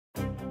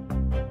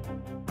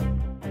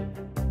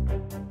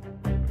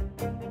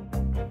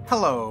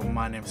Hello,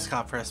 my name is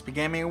Scott for SB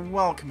Gaming.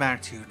 Welcome back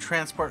to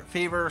Transport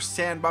Fever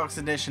Sandbox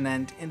Edition,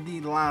 and in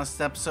the last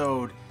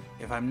episode,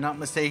 if I'm not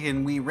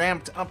mistaken, we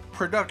ramped up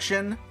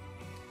production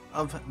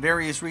of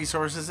various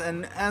resources,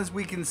 and as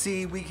we can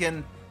see, we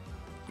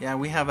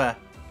have a,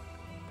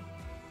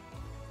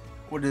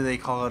 what do they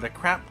call it, a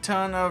crap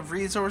ton of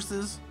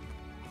resources?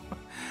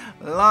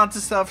 Lots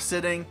of stuff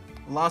sitting,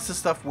 lots of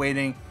stuff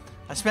waiting.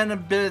 I spent a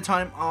bit of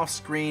time off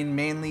screen,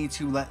 mainly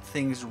to let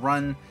things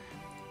run.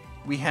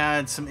 We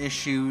had some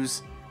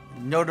issues,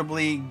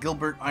 notably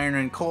Gilbert Iron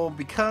and Coal,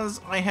 because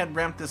I had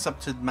ramped this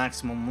up to the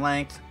maximum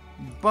length,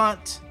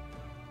 but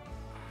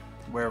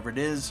wherever it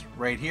is,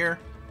 right here,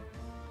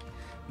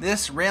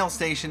 this rail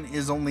station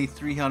is only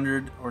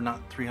 300, or not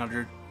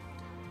 300,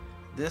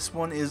 this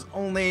one is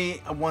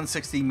only a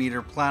 160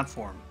 meter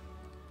platform,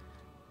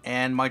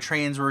 and my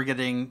trains were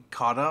getting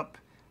caught up,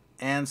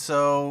 and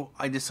so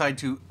I decided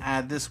to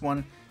add this one,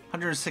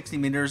 160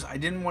 meters. I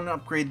didn't want to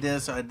upgrade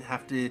this. I'd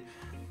have to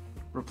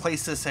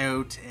replace this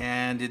out,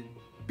 and it'd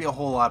be a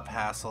whole lot of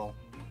hassle,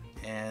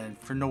 and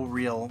for no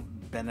real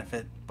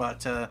benefit. But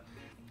the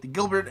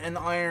Gilbert and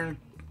Iron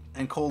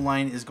and Coal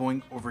line is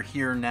going over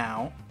here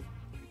now,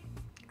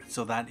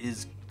 so that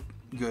is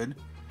good.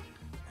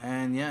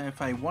 And yeah, if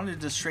I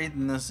wanted to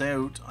straighten this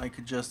out, I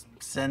could just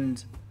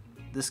send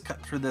this cut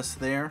through this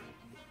there,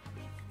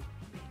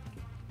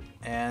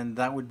 and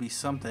that would be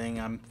something.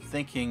 I'm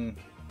thinking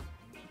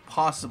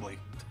possibly,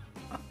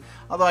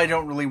 although I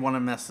don't really want to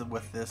mess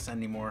with this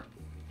anymore.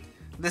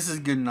 This is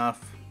good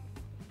enough.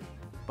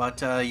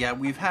 But yeah,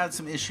 we've had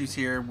some issues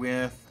here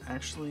with,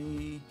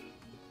 actually,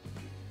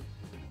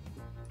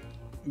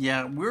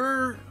 yeah,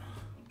 we're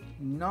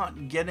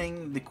not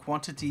getting the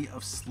quantity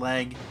of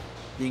slag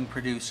being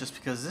produced just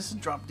because this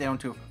has dropped down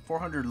to a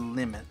 400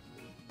 limit,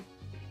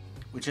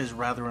 which is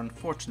rather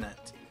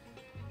unfortunate.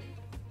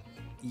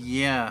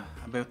 Yeah,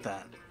 about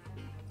that.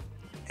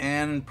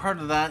 And part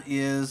of that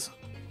is,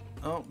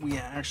 oh, we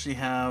actually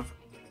have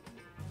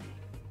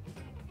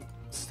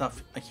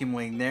stuff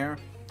accumulating there.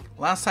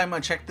 Last time I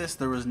checked this,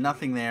 there was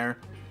nothing there.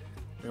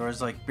 There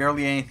was like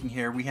barely anything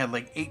here. We had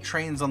like 8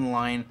 trains on the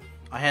line.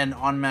 I had an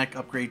on-mac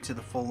upgrade to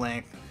the full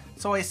length,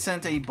 so I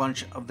sent a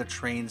bunch of the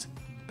trains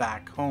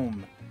back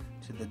home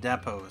to the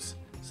depots.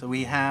 So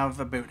we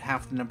have about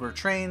half the number of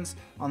trains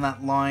on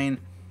that line.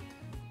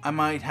 I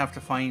might have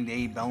to find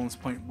a balance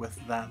point with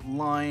that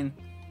line.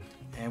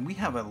 And we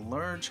have a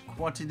large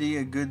quantity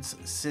of goods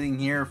sitting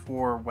here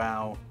for,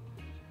 wow,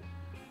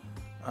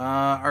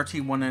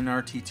 RT1 and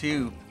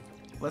RT2.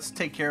 Let's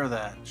take care of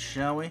that,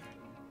 shall we?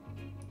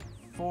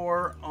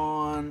 4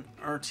 on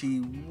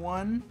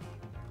RT1.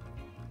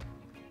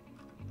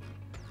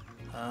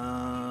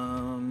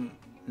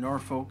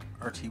 Norfolk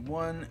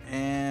RT1,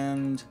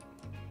 and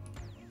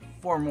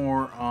 4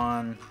 more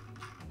on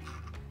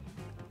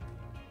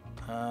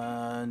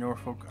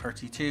Norfolk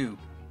RT2.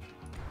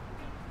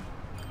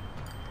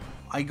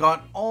 I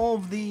got all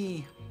of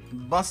the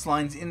bus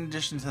lines. In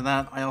addition to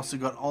that, I also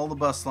got all the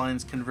bus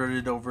lines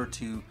converted over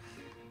to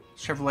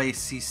Chevrolet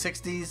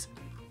C60s,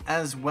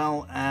 as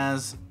well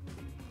as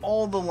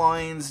all the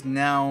lines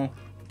now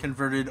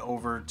converted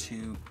over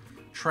to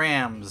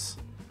Trams,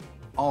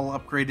 all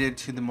upgraded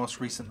to the most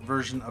recent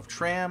version of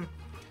Tram.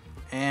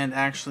 And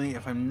actually,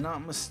 if I'm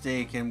not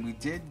mistaken, we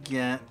did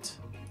get,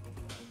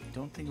 I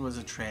don't think it was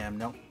a Tram,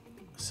 nope.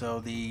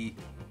 So I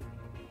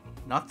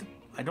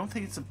don't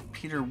think it's a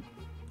Peter,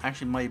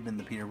 actually might have been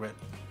the Peter Witt.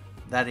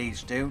 That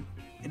aged out.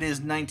 It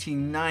is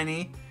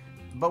 1990,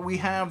 but we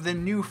have the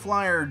New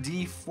Flyer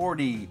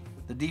D40.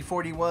 The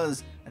D40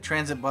 was a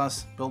transit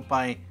bus built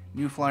by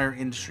New Flyer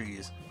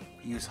Industries.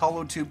 It used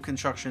hollow tube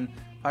construction,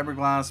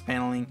 fiberglass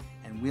paneling,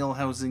 and wheel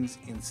housings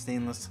in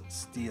stainless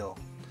steel.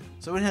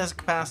 So it has a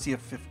capacity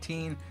of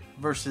 15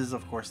 versus,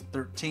 of course,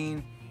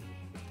 13,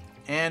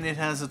 and it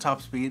has a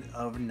top speed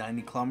of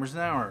 90 kilometers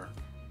an hour.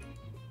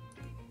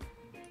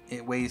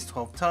 It weighs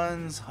 12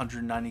 tons,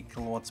 190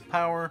 kilowatts of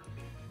power,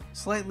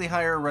 slightly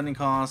higher running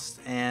costs,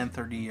 and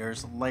 30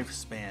 years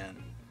lifespan.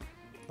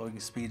 Loading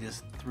speed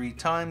is 3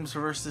 times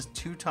versus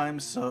 2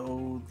 times,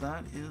 so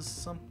that is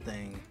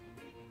something.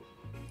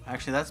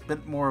 Actually, that's a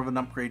bit more of an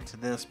upgrade to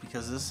this,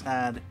 because this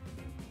had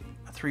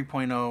a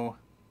 3.0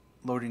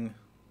 loading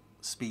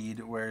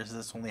speed, whereas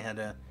this only had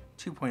a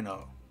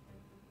 2.0.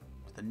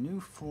 The New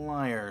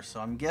Flyer, so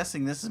I'm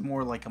guessing this is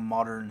more like a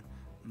modern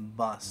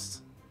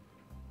bus.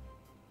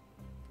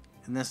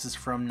 And this is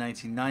from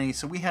 1990,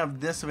 so we have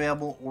this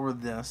available or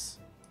this,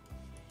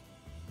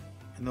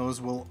 and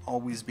those will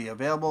always be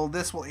available.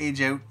 This will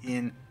age out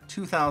in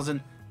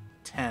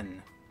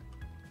 2010,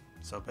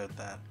 so about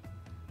that.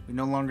 We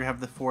no longer have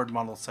the Ford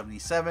Model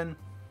 77,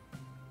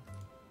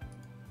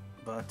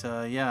 but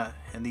yeah,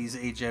 and these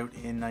age out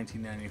in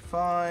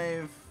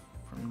 1995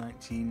 from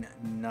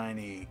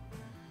 1990.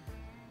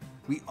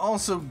 We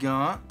also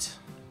got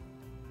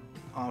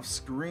off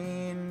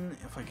screen,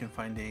 if I can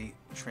find a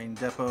train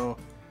depot,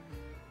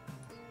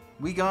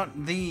 we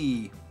got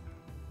the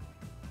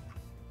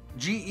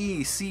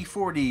GE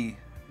C40-8W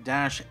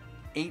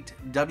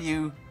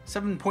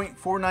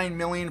 7.49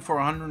 million for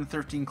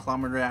 113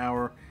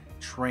 km/h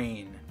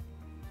train.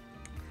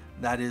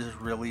 That is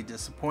really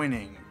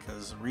disappointing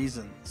because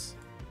reasons.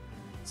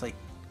 It's like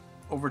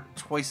over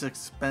twice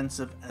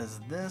expensive as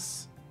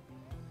this.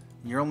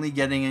 You're only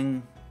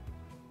getting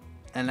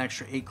an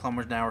extra 8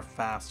 kilometers an hour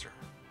faster.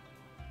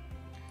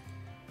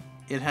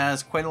 It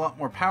has quite a lot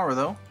more power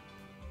though,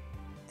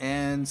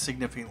 and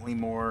significantly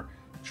more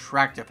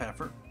tractive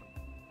effort.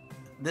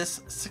 This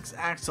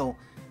 6-axle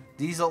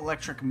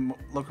diesel-electric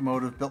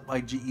locomotive built by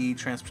GE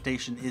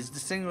Transportation is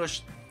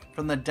distinguished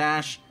from the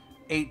Dash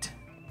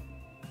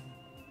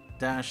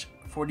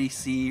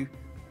 8-40C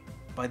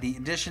by the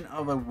addition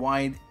of a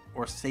wide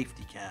or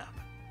safety cab.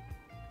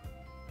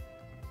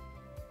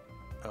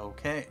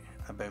 Okay,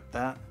 about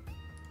that.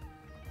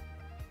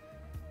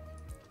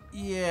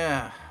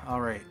 Yeah,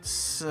 alright,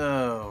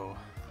 so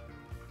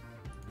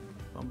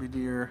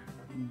Bombardier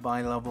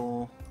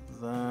bi-level,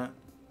 that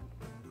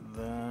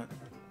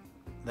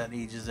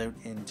ages out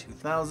in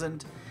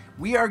 2000.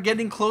 We are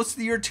getting close to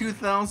the year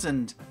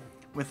 2000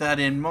 with that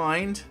in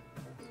mind.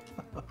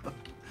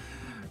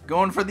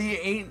 Going for the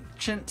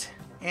ancient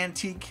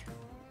antique.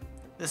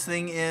 This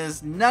thing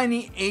is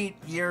 98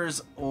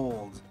 years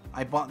old.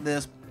 I bought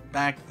this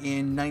back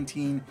in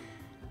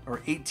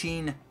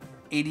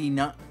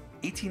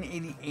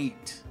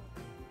 1888,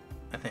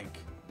 I think.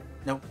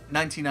 No,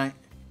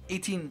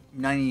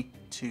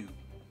 1892.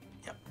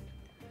 Yep.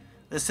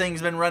 This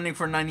thing's been running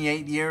for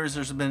 98 years.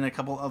 There's been a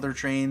couple other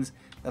trains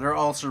that are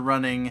also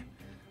running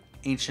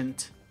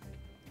ancient.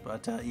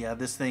 But yeah,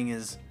 this thing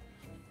is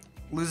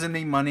losing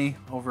me money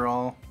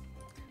overall.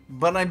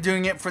 But I'm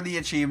doing it for the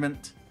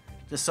achievement,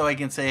 just so I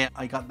can say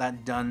I got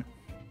that done.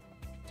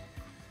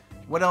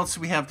 What else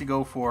do we have to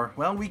go for?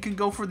 Well, we can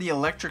go for the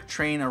electric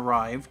train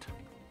arrived.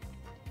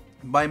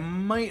 But I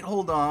might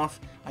hold off.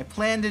 I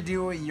plan to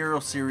do a Euro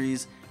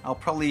series. I'll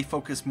probably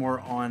focus more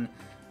on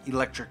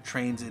electric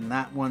trains in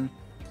that one,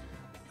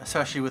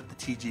 especially with the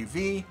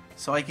TGV,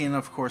 so I can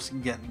of course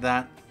get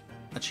that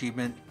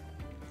achievement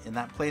in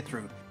that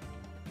playthrough.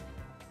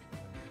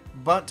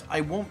 But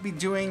I won't be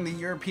doing the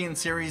European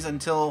series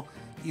until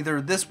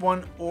either this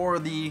one or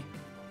the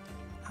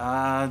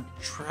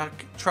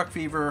Truck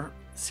Fever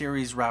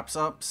series wraps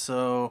up,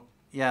 so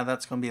yeah,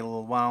 that's going to be a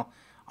little while.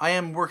 I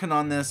am working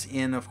on this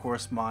in, of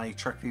course, my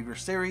Truck Fever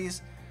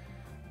series.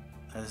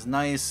 That is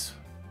nice.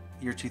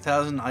 Year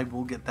 2000, I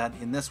will get that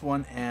in this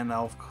one, and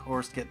I'll, of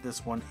course, get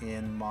this one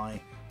in my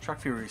Truck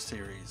Fever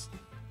series.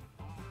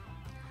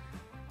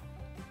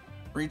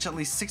 Reach at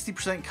least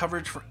 60%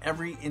 coverage for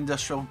every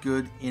industrial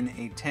good in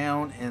a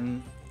town,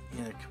 and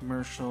in a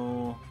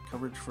commercial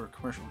coverage for a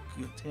commercial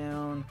good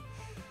town.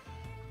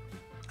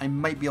 I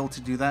might be able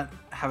to do that.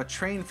 Have a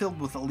train filled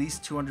with at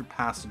least 200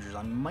 passengers.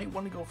 I might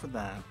want to go for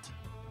that.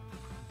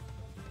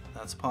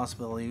 That's a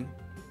possibility.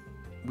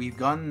 We've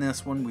gotten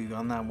this one. We've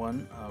gotten that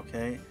one.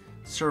 Okay.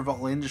 Serve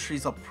all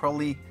industries. I'll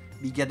probably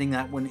be getting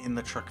that one in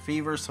the Truck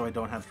Fever, so I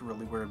don't have to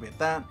really worry about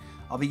that.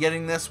 I'll be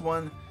getting this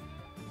one.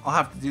 I'll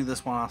have to do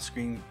this one off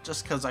screen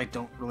just because I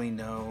don't really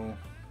know,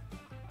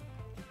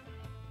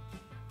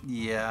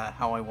 yeah,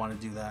 how I want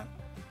to do that.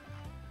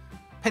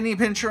 Penny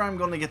Pincher, I'm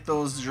going to get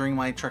those during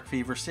my Truck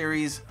Fever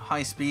series.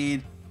 High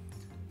speed.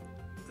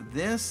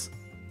 This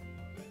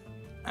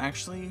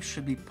actually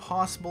should be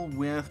possible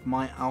with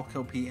my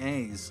Alco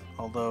PAs,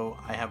 although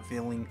I have a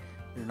feeling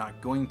they're not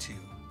going to.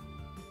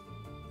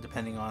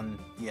 Depending on,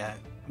 yeah,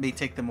 it may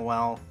take them a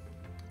while.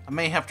 I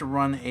may have to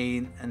run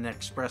an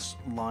express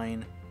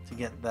line to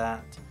get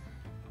that.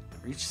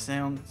 Reach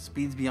sound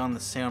speeds beyond the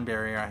sound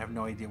barrier. I have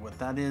no idea what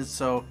that is.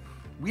 So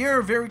we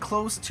are very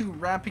close to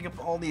wrapping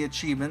up all the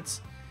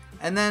achievements.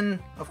 And then,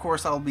 of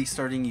course, I'll be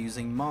starting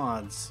using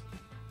mods.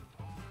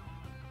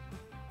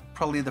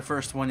 Probably the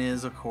first one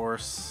is, of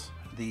course,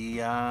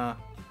 the,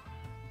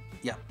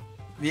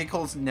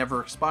 vehicles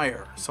never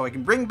expire. So I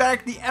can bring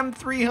back the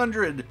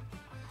M300.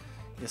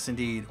 Yes,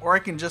 indeed. Or I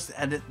can just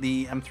edit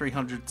the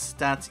M300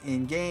 stats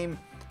in-game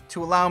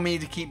to allow me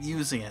to keep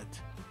using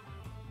it.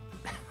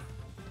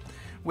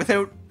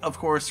 Without, of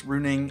course,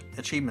 ruining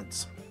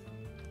achievements.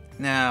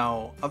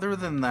 Now, other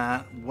than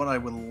that, what I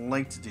would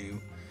like to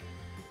do,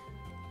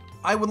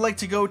 I would like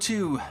to go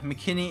to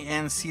McKinney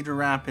and Cedar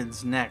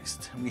Rapids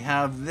next. We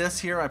have this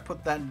here, I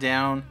put that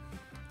down,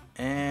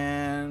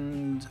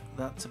 and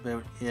that's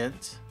about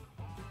it.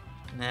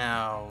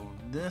 Now,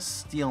 this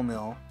steel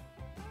mill,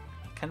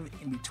 kind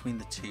of in between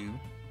the two.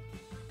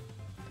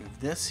 We have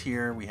this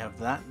here, we have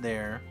that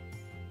there.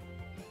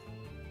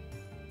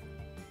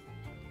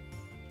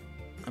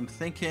 I'm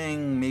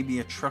thinking maybe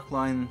a truck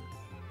line.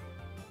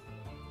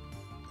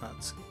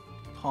 That's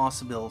a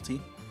possibility.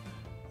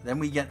 Then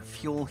we get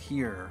fuel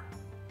here.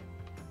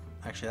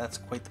 Actually, that's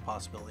quite the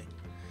possibility.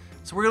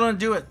 So we're going to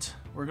do it.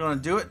 We're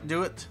going to do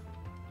it.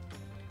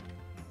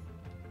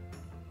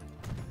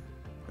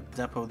 Put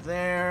depot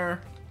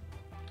there.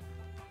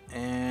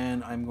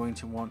 And I'm going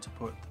to want to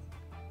put,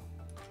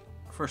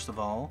 first of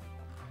all,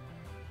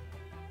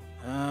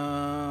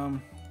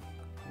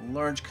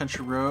 large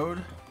country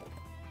road.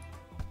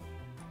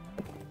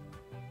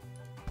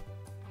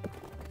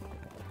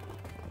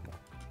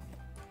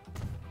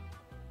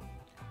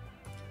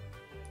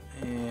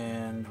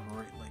 And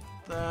right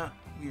like that,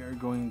 we are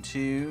going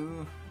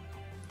to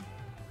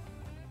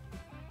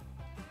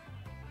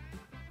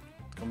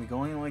be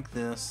going like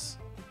this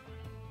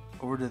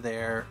over to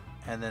there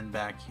and then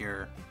back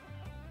here.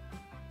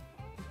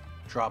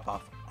 Drop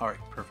off. Alright,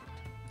 perfect.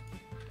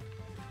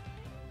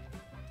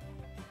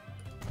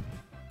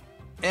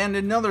 And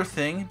another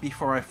thing,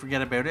 before I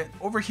forget about it,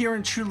 over here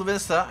in Chula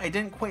Vista, I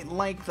didn't quite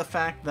like the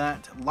fact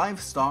that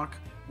livestock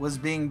was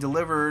being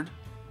delivered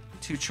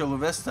to Chula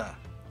Vista.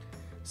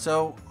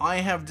 So I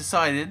have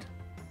decided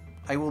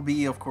I will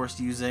be, of course,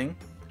 using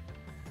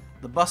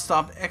the bus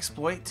stop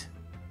exploit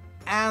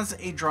as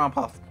a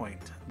drop-off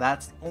point.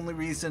 That's the only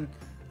reason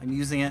I'm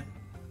using it.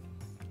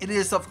 It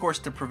is, of course,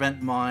 to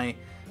prevent my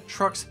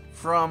trucks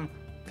from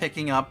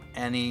picking up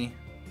any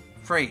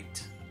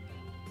freight,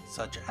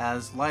 such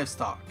as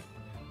livestock.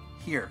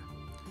 Here,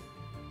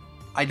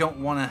 I don't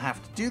want to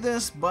have to do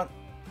this, but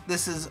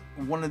this is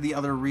one of the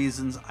other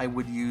reasons I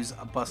would use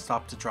a bus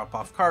stop to drop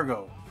off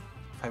cargo.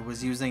 If I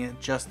was using it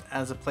just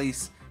as a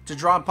place to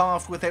drop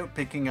off without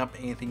picking up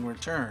anything in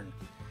return.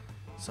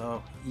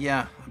 So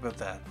yeah, about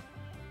that.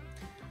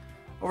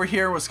 Over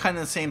here was kind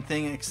of the same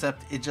thing,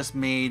 except it just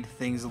made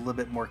things a little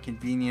bit more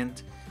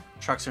convenient.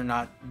 Trucks are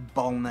not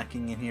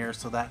bottlenecking in here,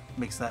 so that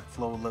makes that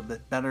flow a little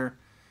bit better.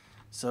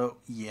 So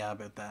yeah,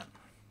 about that.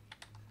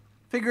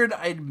 Figured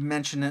I'd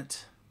mention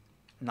it.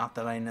 Not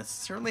that I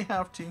necessarily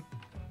have to.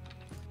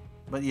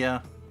 But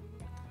yeah.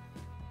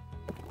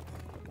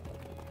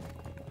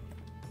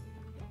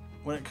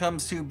 When it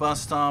comes to bus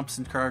stops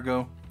and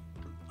cargo,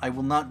 I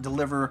will not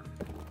deliver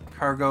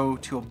cargo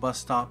to a bus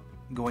stop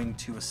going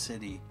to a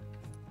city.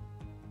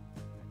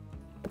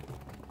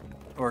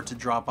 Or to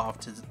drop off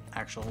to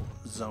actual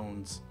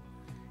zones.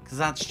 Because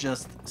that's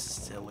just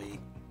silly.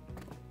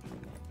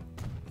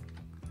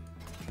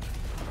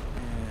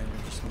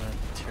 I'm gonna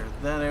tear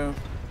that out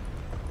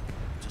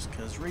just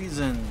because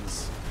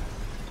reasons.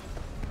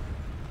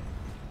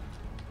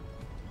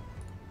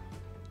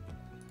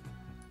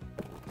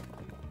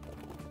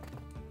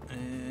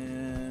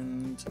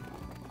 And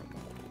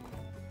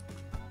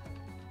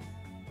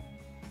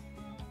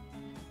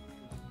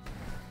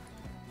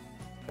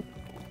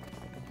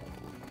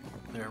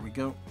there we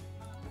go.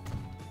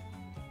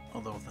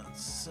 Although with that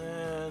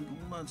said,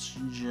 let's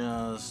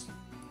just,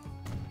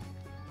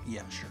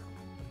 yeah, sure.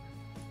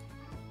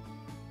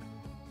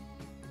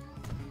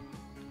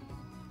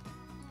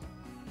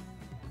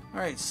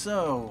 Alright,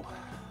 so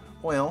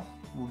oil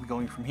will be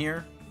going from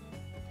here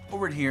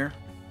over to here.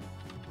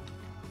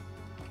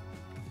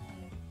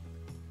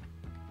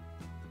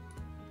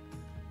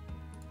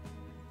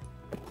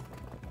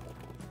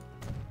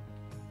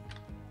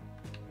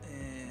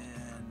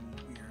 And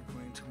we are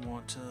going to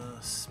want to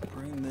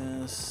spring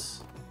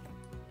this.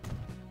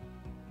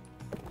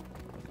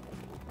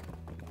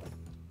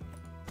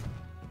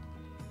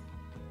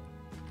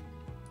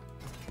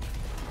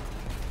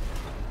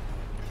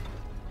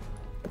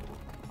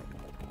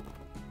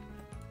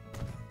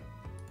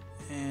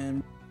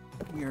 And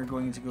we are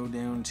going to go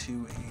down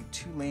to a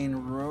 2-lane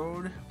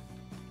road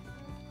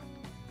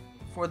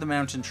for the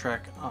mountain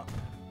trek up.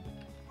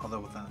 Although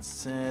with that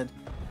said,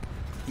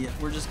 yeah,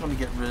 we're just going to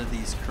get rid of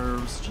these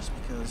curves just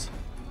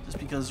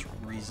because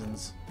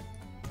reasons.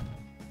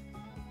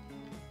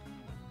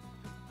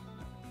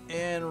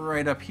 And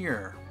right up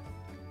here.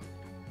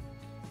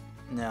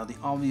 Now the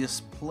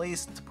obvious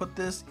place to put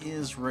this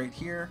is right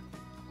here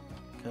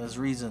because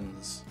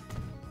reasons.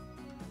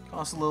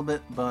 Costs a little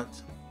bit, but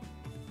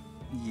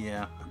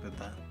yeah, I bet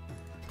that.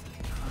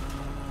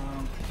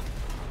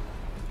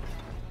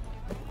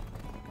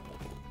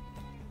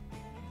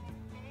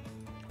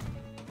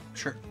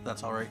 Sure,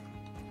 that's alright.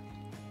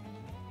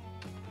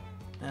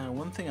 Now,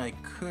 one thing I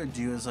could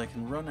do is I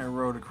can run a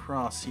road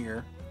across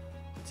here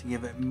to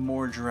give it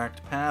more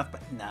direct path,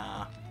 but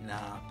nah.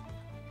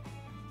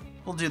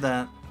 We'll do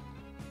that.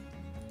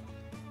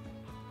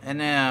 And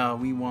now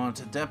we want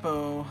a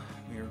depot.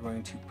 We are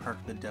going to park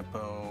the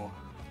depot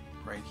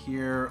right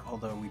here,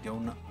 although we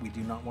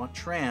do not want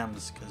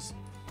trams, because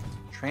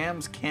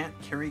trams can't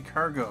carry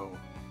cargo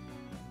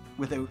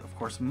without, of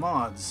course,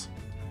 mods.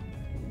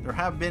 There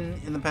have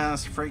been in the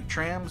past freight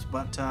trams,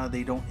 but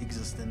they don't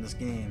exist in this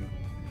game.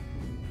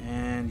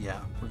 And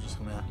yeah, we're just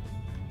gonna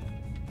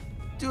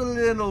do a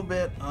little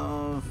bit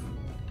of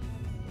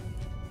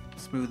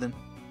smoothing.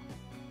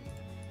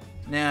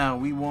 Now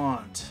we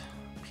want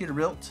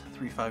Peterbilt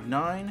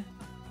 359,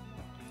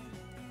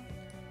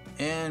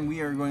 and we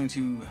are going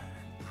to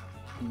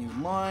new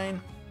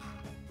line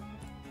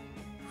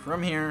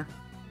from here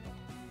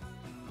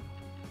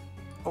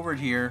over to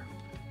here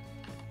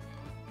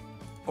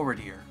over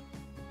to here,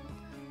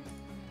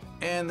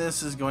 and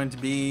this is going to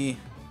be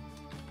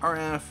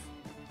RF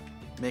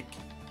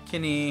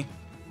McKinney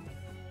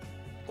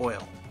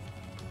oil,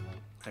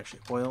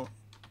 actually oil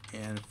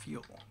and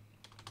fuel.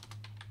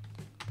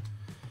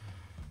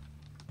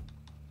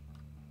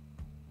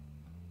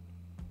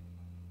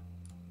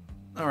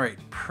 Alright,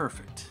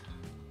 perfect.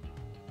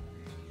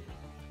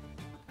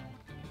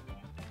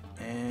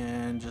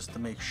 And just to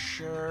make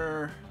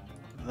sure,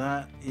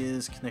 that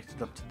is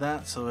connected up to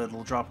that, so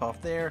it'll drop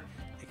off there.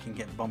 It can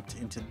get bumped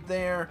into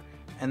there,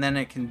 and then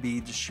it can be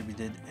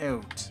distributed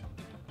out.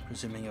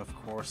 Presuming, of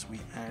course, we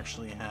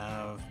actually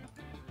have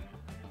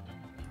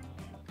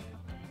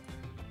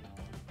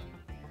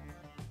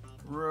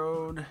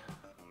road.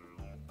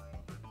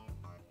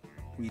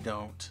 We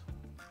don't.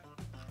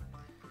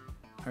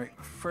 Alright,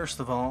 first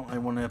of all, I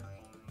want to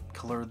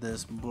color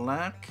this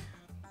black.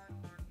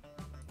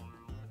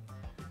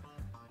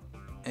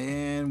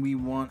 And we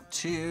want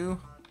to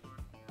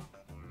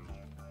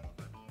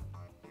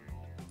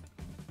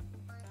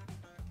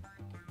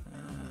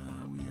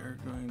we are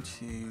going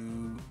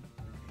to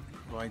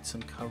provide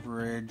some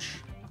coverage.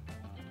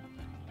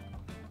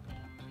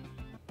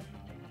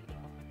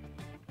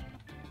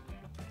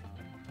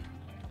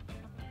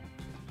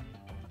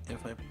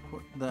 If I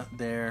put that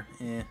there,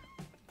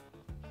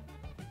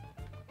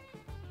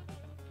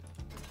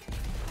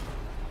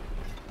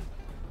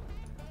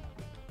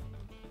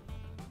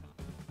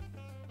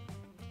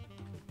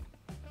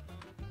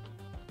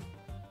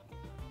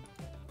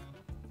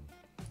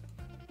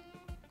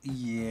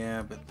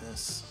 yeah, but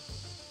this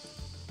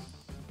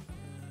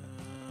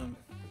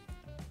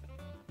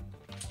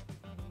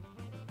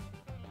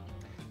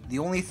the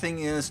only thing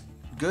is,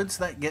 goods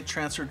that get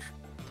transferred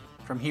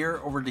from here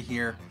over to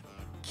here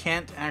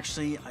can't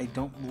actually, I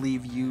don't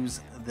believe,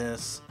 use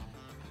this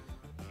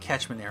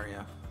catchment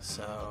area.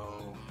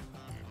 So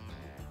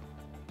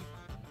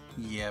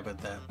yeah, but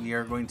that we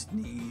are going to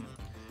need,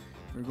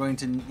 we're going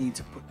to need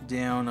to put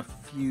down a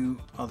few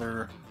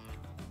other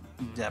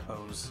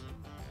depots.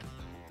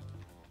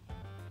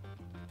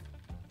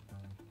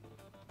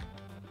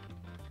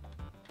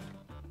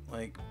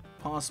 Like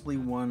possibly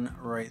one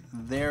right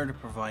there to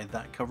provide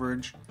that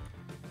coverage.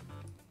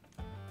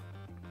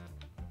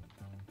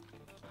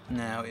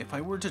 Now, if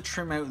I were to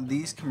trim out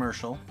these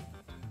commercial,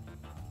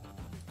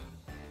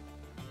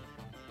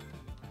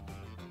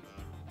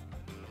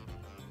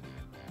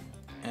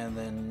 and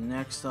then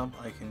next up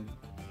I can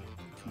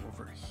come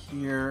over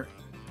here.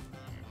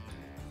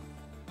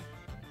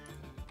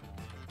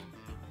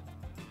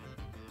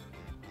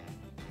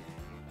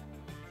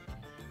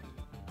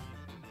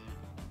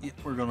 Yeah,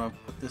 we're gonna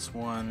put this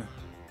one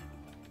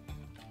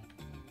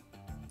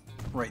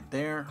right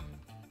there.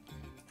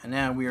 And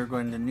now we are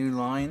going to new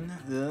line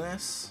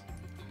this.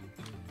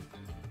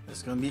 This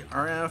is going to be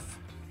RF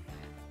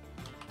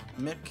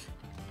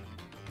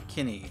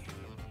McKinney.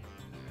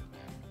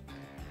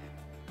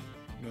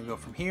 I'm going to go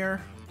from here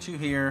to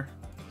here,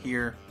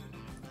 here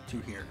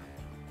to here.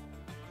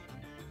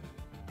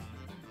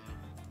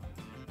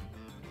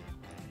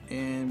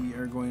 And we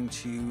are going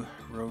to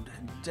road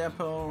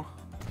depot,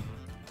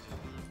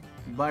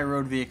 buy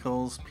road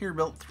vehicles,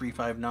 Peterbilt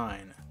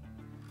 359.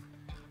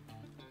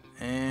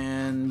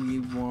 And we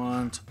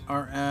want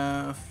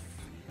RF.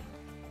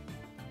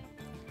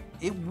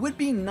 It would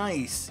be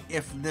nice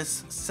if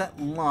this set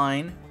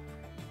line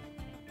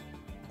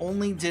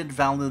only did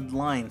valid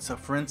lines. So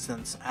for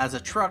instance, as a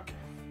truck,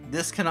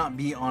 this cannot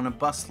be on a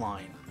bus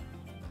line.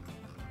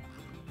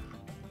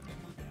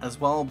 As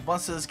well,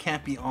 buses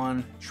can't be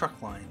on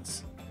truck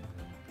lines.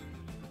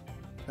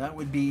 That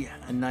would be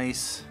a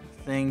nice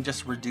thing,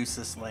 just reduce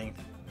this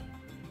length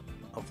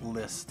of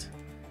list.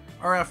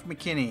 RF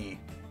McKinney.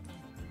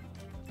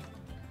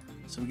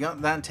 So we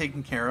got that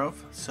taken care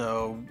of.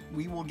 So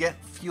we will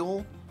get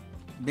fuel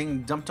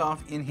being dumped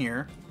off in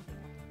here.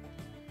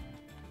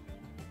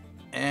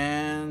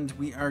 And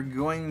we are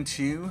going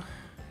to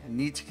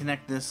need to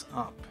connect this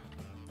up.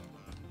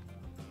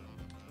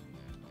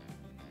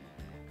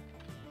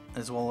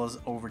 As well as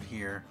over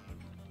here.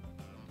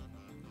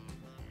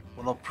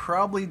 What I'll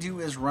probably do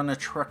is run a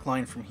truck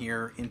line from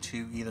here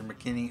into either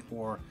McKinney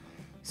or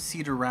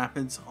Cedar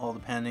Rapids, all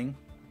depending.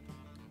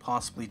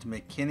 Possibly to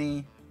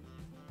McKinney.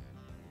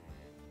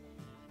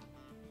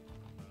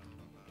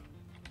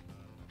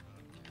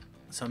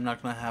 So I'm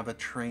not going to have a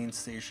train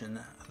station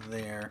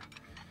there.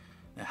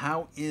 Now,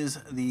 how is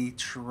the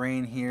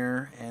train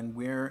here, and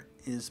where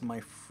is my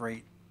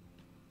freight?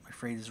 My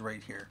freight is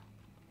right here.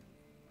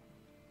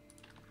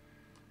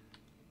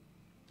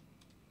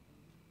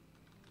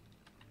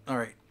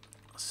 Alright,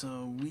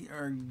 so we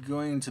are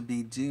going to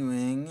be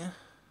doing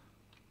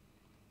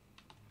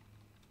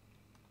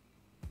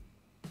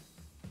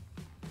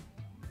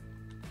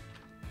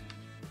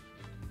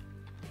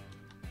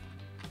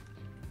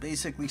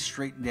basically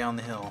straight down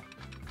the hill.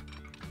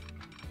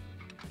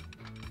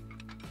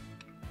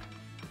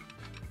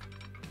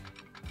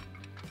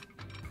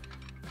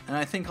 And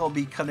I think I'll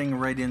be cutting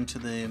right into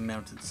the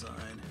mountainside,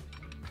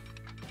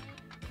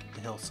 the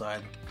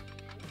hillside.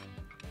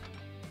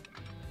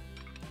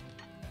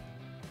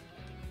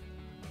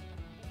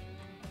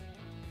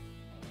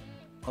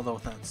 Although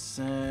with that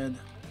said,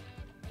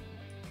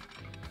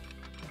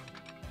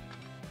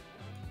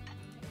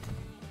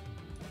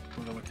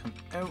 we're going to come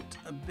out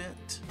a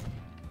bit.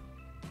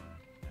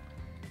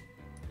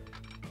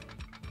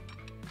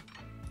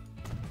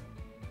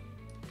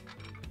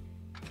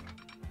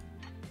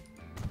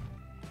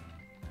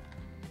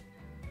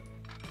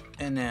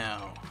 And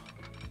now,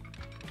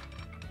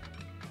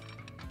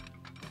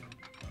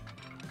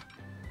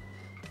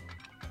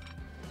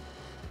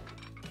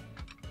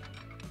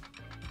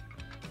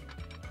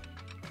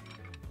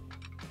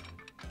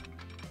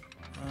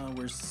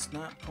 Where's the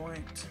snap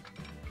point?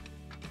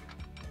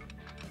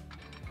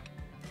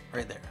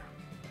 Right there.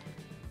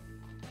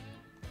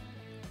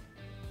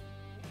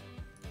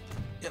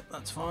 Yep,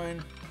 that's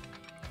fine.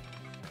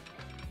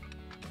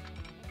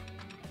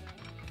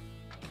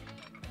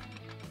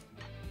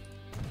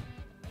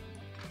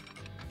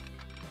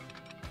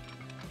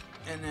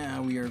 And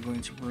now we are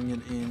going to bring it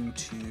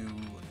into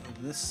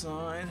this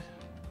side.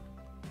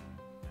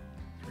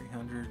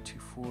 300,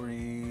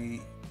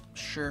 240,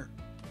 sure,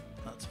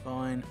 that's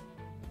fine.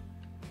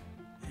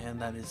 And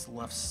that is the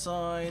left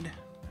side.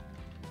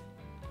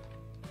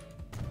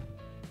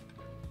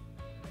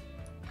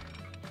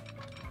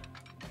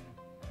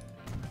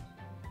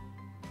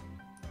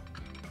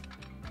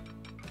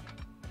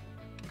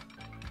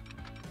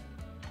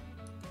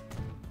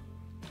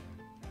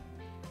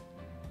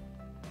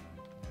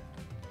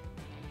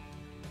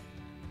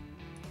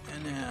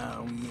 And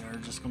now we are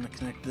just going to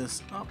connect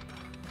this up.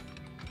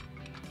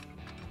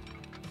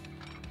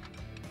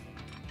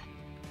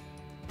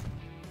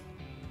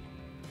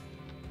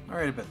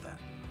 Alright about that.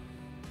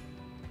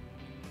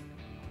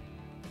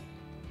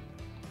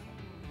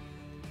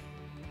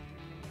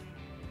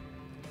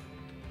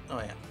 Oh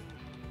yeah.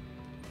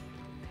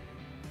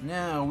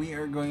 Now we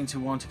are going to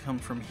want to come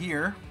from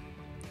here,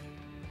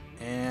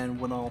 and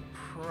what I'll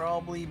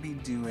probably be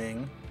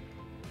doing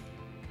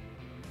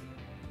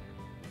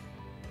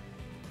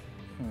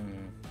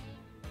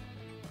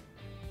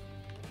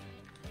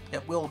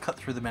Yep, we'll cut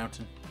through the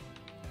mountain.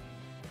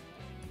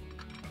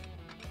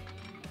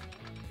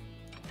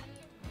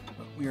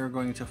 But we are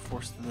going to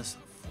force this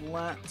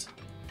flat.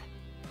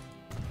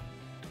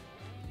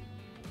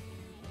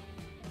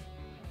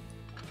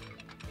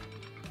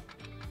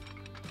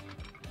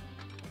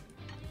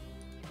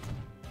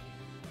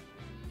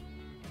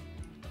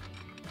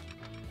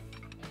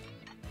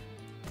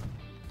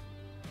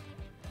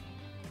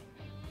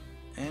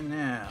 And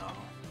now,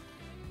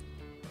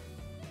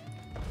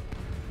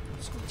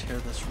 let's go tear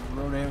this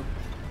road out.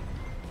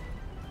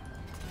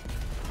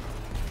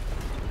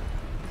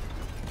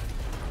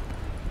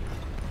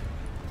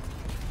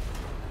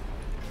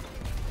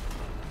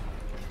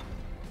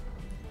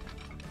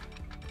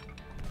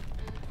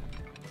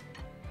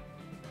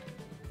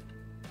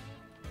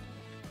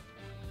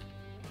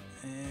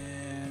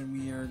 And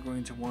we are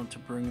going to want to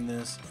bring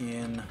this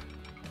in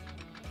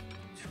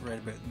to right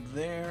about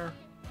there.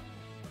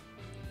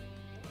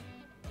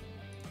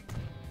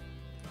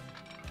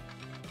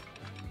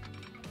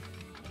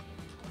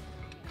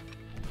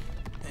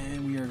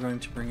 And we are going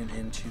to bring it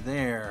into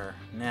there.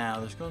 Now,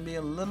 there's going to be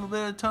a little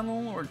bit of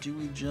tunnel, or do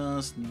we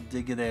just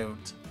dig it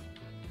out?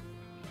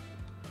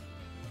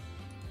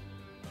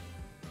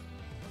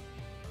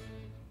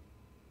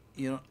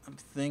 You know, I'm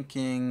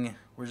thinking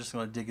we're just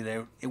going to dig it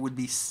out. It would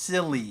be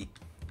silly,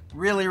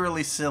 really,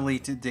 really silly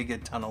to dig a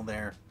tunnel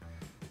there.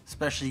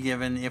 Especially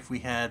given if we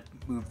had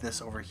moved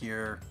this over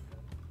here.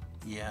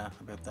 Yeah,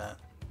 about that.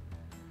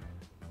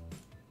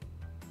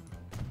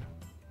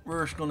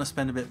 We're going to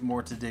spend a bit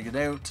more to dig it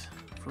out.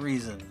 For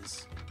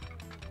reasons.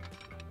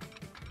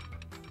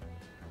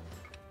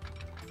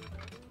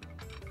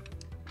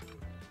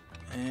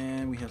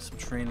 And we have some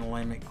train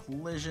alignment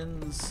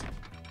collisions.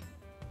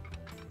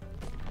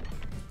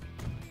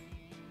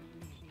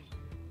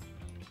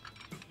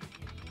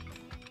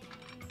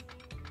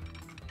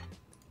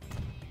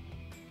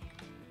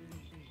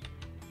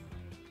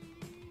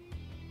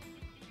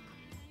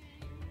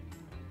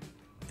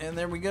 And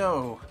there we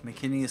go.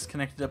 McKinney is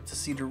connected up to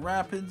Cedar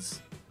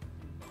Rapids.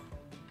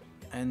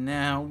 And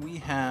now we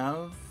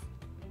have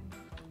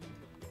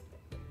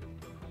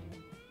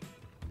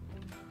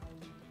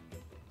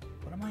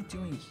what am I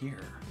doing here?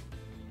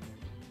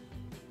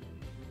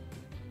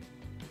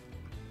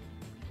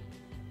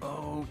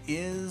 Oh,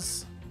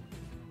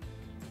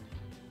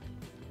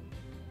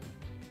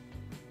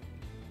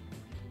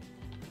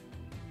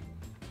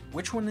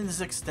 which one is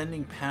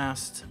extending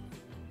past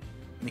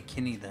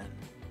McKinney then?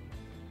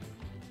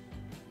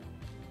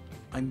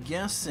 I'm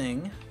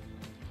guessing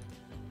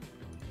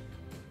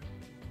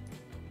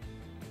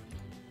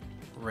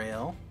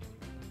rail.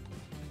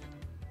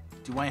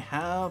 Do I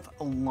have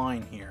a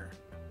line here?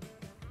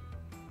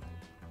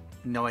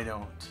 No, I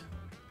don't.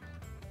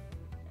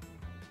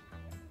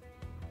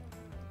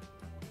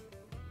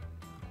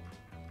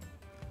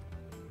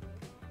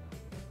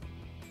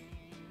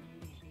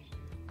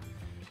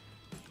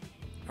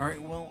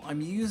 Alright, well,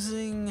 I'm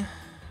using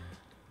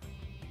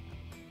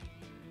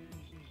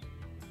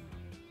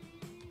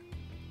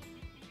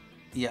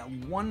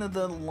one of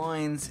the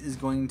lines is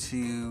going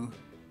to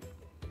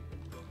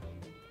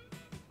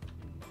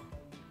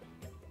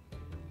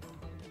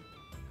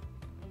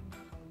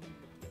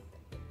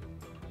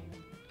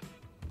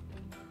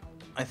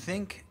I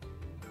think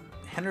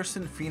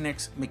Henderson,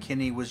 Phoenix,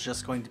 McKinney was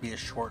just going to be a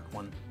short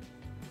one.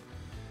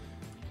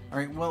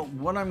 Alright, well,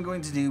 what I'm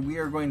going to do, we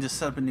are going to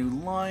set up a new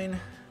line.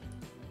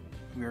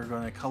 We are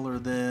going to color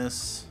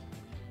this.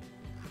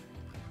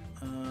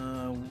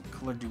 What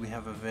color do we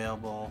have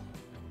available?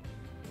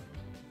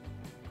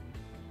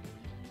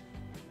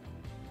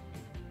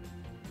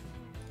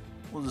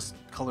 We'll just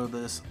color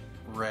this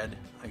red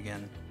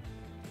again.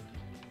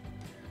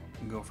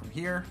 And go from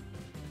here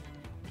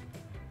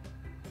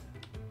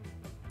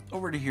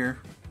over to here.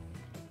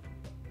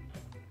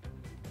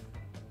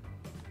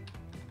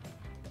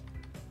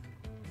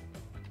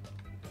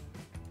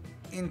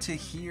 Into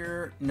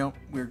here. Nope,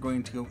 we're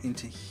going to go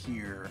into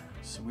here.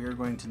 So we are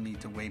going to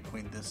need to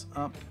waypoint this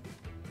up.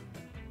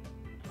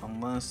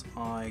 Unless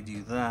I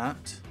do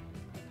that.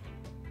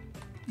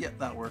 Yep,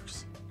 that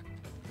works.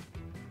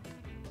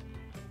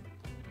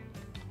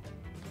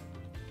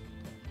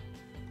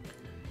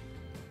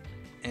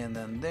 And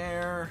then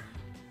there.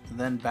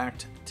 Then back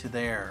to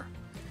there.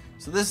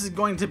 So this is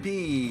going to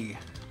be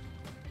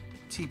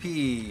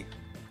TP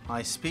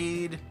high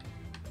speed.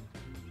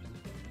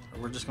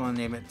 Or we're just going to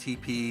name it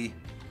TP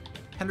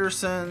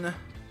Henderson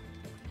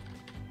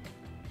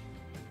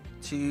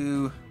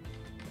to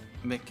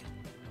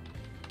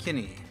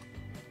McKinney.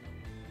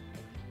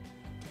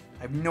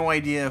 I have no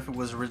idea if it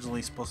was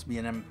originally supposed to be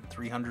an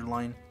M300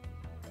 line.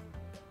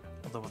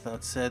 Although with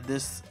that said,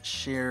 this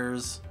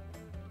shares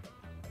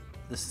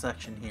this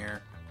section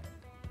here.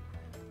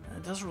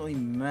 It doesn't really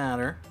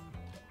matter.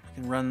 I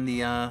can run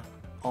the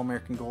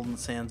All-American Golden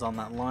Sands on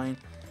that line.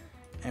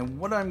 And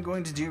what I'm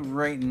going to do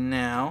right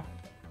now,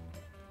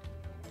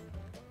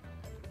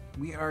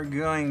 we are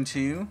going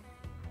to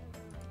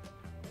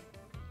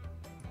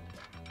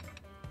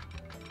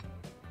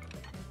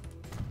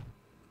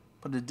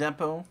put a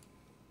depot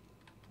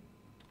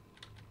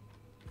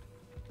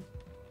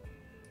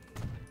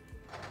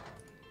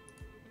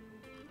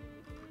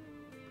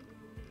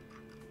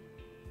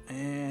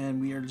and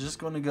we are just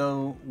going to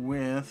go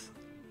with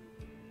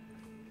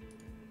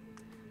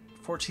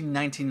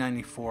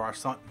 1994.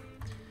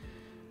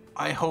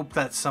 I hope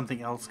that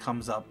something else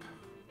comes up.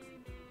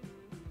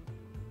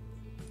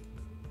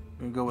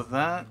 We're gonna go with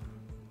that.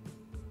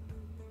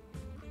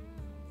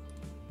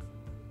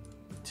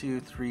 2,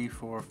 3,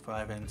 4,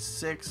 5, and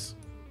 6.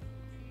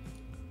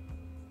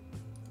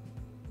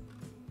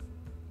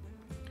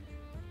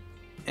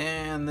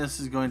 And this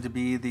is going to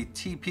be the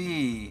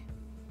TP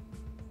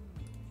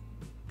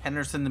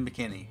Henderson and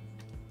McKinney.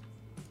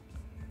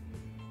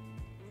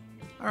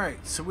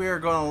 Alright, so we are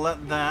going to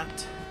let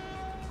that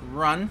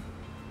run.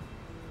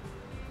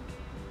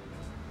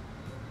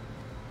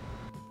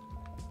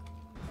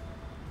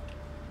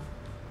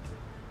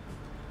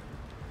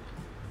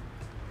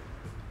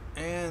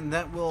 And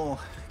that will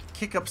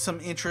kick up some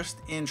interest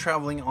in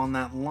traveling on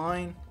that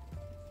line.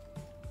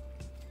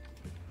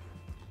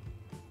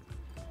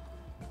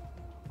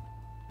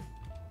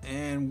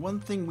 And one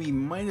thing we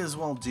might as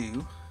well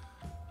do,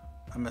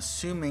 I'm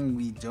assuming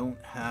we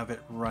don't have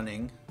it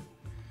running,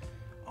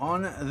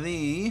 on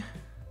the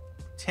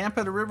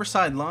Tampa to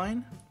Riverside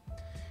line.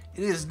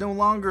 It is no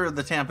longer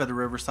the Tampa to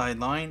Riverside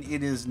line.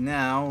 It is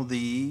now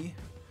the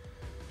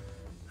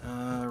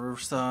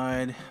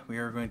Riverside. We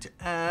are going to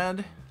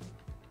add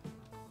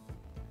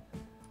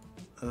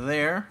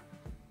there.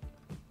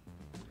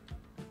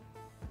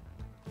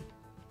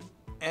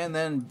 And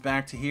then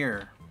back to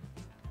here.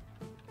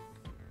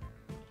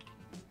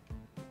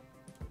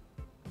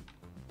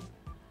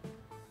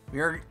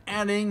 We are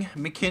adding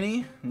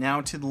McKinney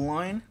now to the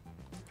line.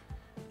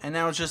 And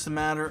now it's just a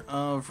matter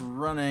of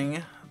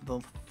running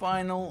the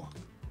final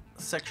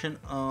section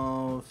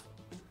of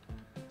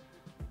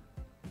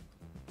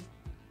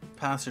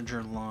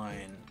passenger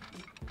line.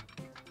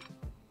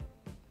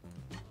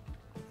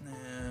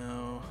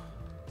 Now,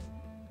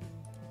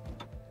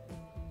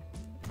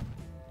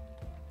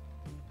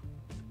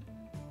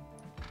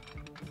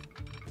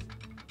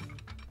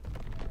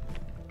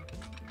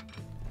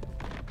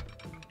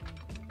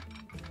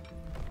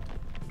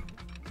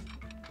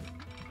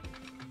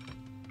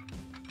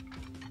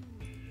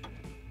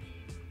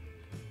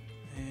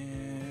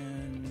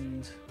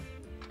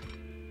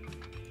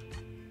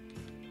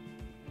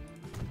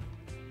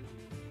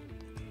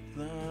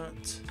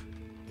 that.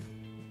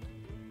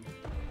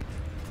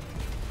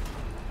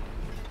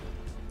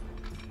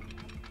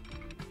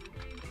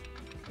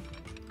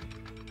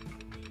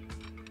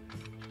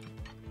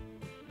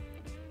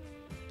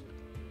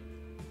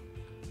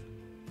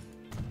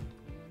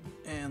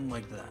 And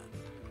like that.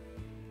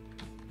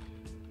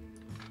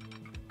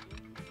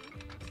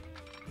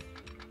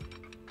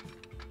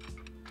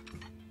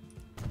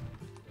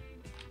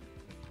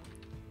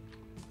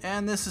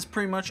 And this is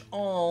pretty much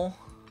all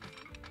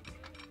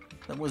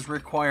that was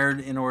required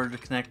in order to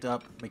connect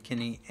up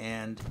McKinney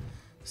and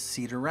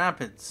Cedar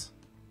Rapids.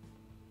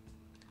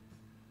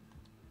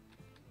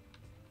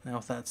 Now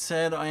with that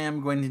said, I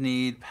am going to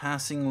need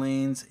passing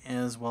lanes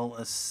as well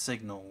as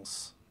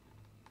signals.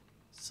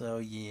 So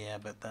yeah,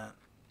 about that.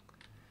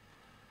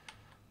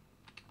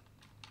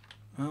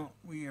 Well,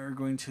 we are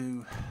going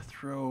to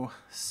throw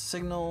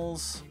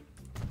signals.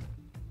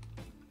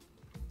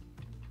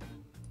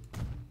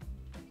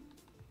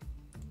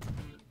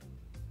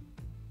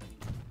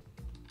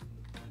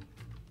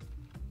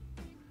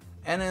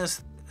 And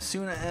as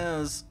soon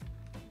as,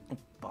 oh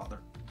bother.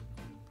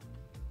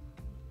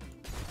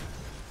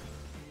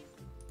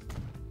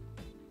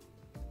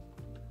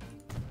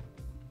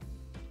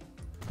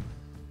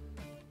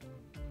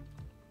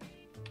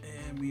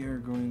 we are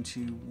going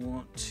to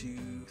want to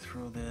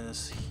throw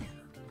this here.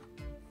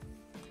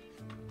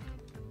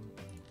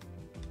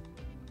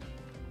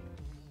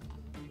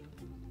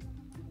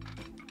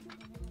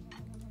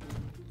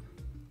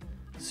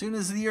 As soon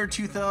as the year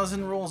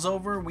 2000 rolls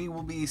over, we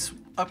will be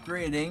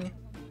upgrading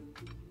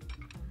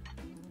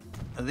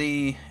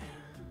the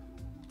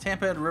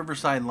Tampa to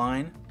Riverside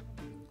line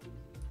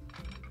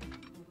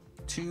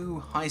to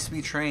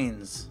high-speed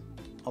trains.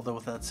 Although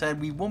with that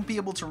said, we won't be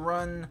able to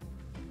run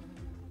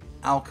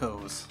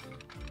Alcos.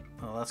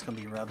 Oh, that's going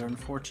to be rather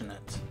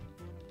unfortunate.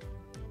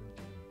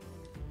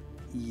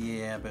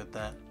 Yeah, about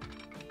that.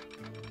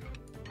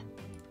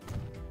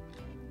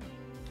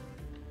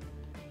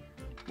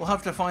 We'll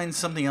have to find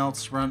something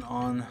else to run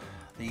on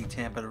the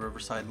Tampa to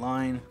Riverside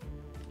line.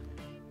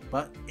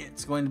 But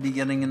it's going to be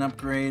getting an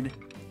upgrade.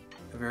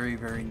 A very,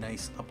 very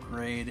nice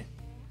upgrade.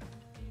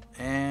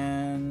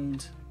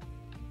 And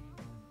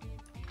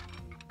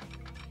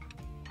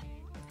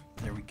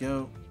there we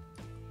go.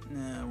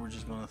 Now we're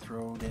just going to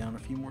throw down a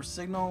few more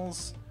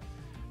signals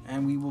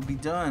and we will be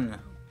done.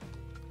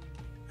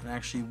 And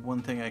actually,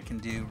 one thing I can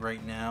do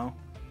right now,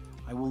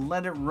 I will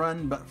let it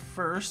run, but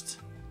first,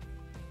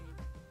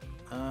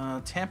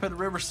 Tampa to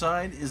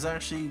Riverside is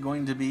actually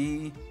going to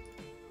be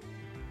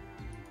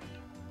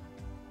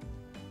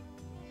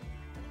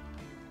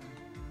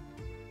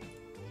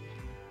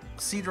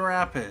Cedar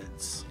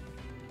Rapids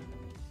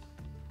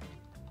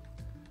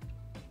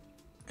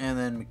and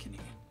then McKinney.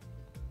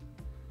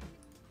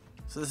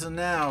 So this is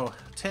now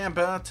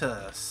Tampa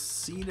to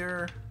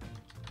Cedar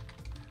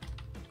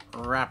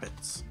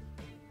Rapids.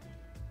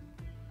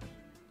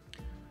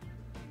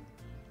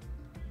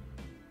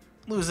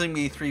 Losing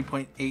me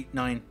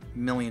 $3.89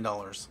 million.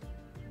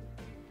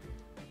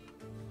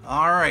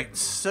 Alright,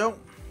 so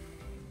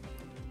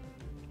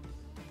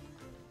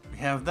we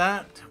have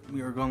that.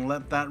 We are going to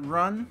let that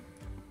run.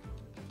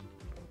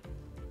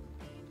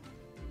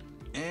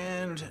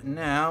 And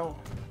now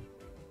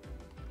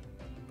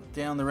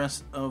down the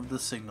rest of the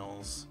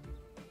signals.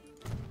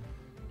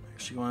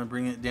 Actually want to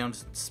bring it down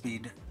to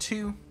speed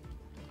 2.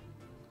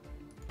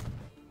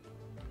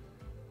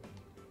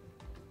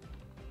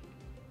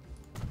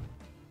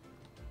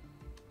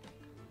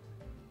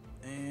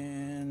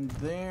 And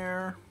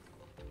there.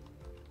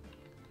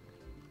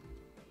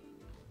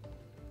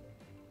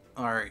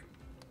 Alright,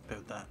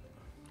 about that.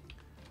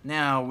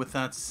 Now, with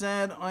that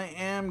said, I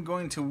am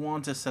going to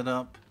want to set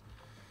up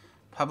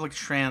public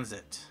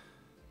transit.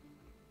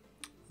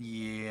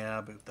 Yeah,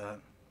 about that.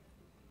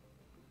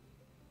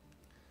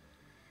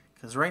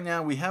 Because right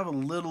now we have a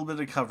little bit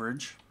of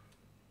coverage,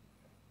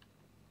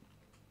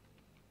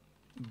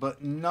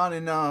 but not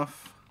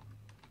enough.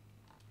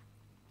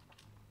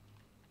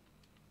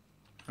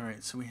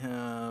 Alright, so we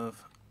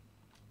have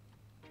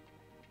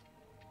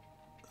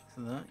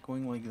that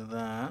going like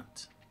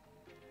that.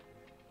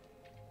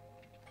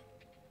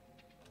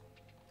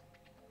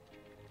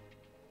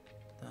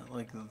 That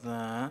like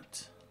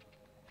that.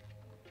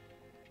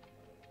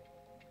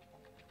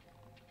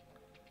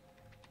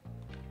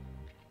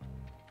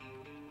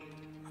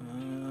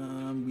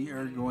 We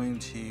are going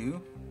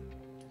to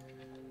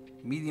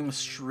medium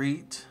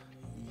street,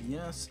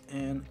 yes,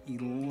 and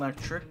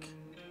electric.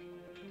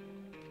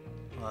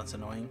 Well, that's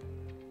annoying.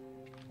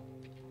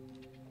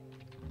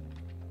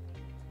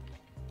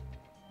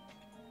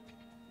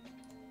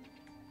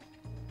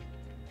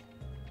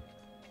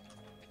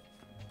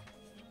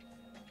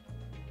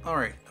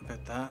 Alright,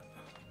 about that.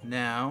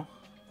 Now,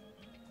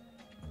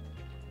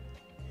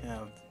 we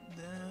have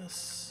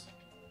this.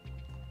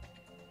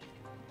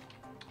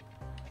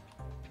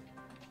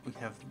 We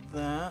have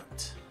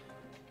that.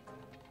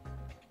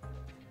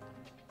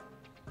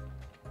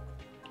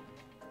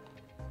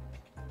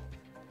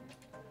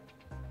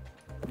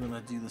 I'm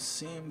gonna do the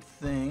same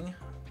thing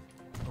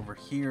over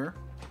here.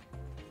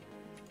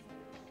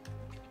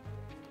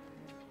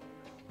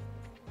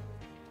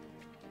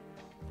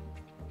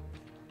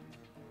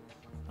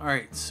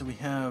 Alright, so we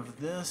have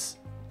this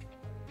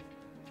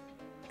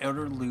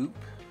outer loop.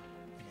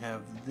 We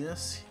have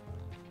this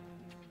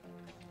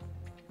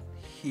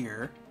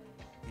here.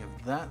 We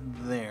have that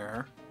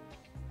there,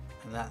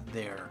 and that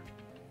there.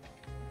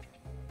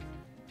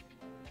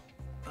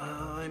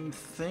 I'm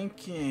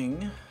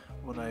thinking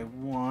what I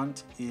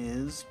want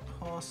is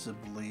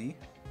possibly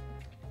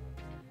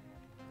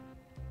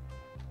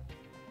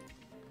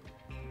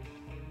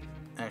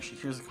actually,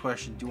 here's the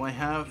question. Do I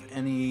have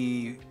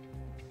any?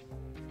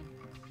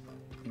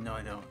 No,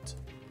 I don't.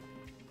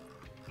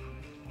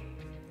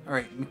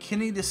 Alright,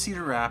 McKinney to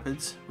Cedar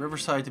Rapids,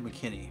 Riverside to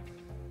McKinney.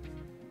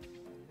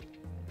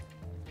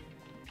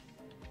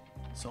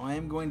 So I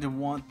am going to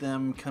want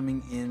them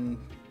coming in,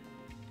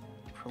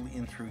 probably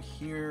in through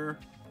here.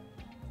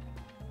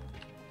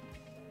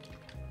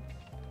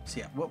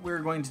 So yeah, what we're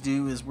going to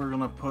do is we're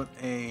going to put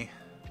a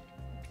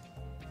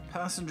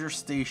passenger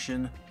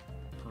station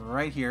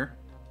right here.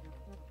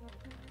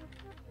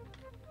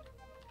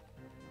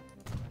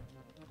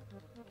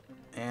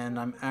 And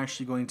I'm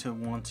actually going to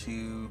want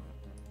to,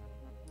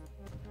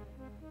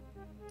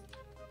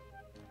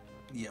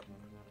 yep.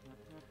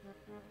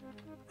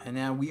 And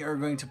now we are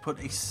going to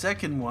put a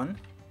second one,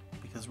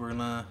 because we're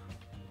gonna,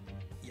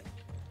 yeah,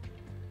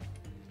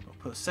 we'll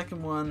put a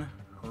second one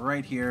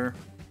right here,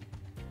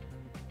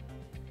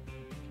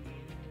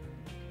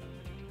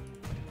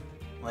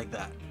 like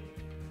that.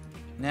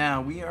 Now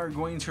we are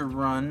going to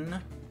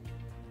run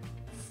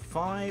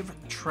 5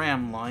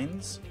 tram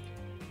lines.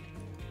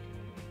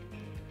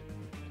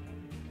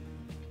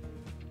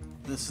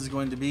 This is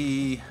going to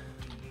be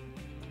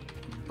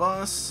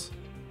bus,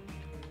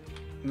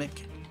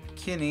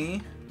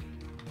 McKinney,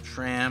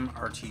 Tram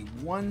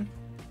RT1,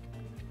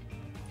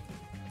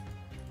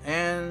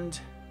 and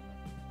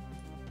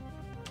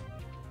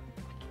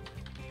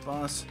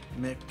bus,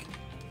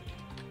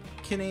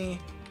 McKinney,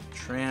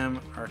 Tram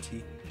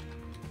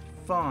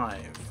RT5.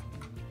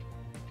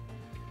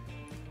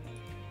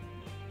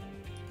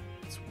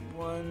 It's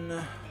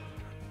one,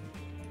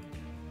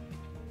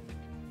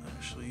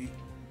 actually,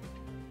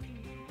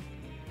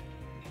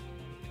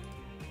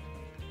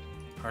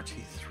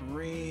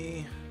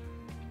 RT3,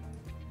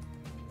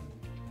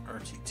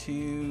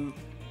 RT2,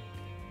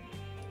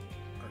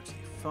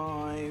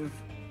 RT5.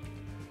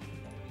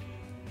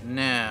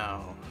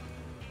 Now,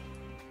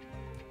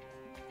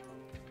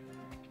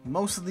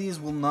 most of these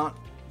will not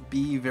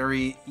be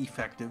very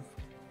effective,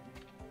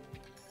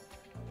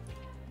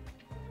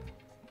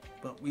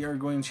 but we are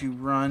going to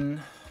run,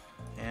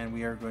 and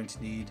we are going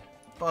to need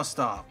bus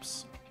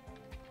stops.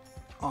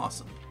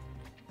 Awesome.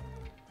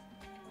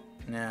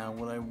 Now,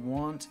 what I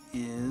want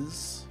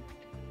is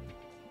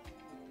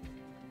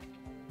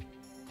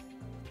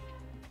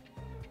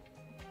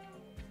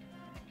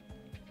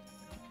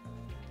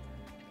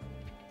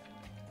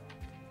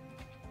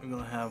we're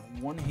going to have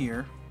one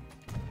here,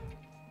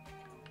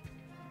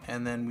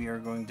 and then we are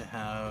going to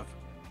have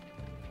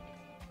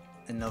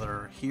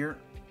another here.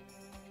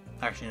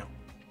 Actually, no.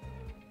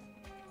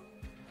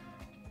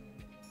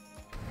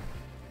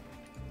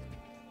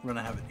 We're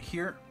going to have it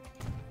here.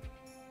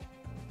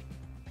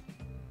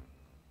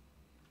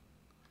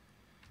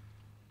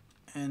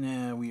 And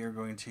now we are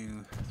going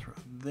to throw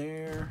it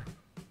there.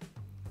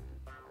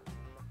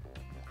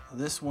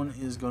 This one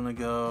is going to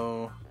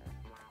go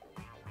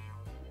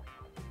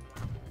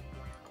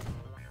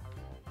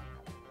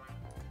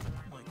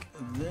like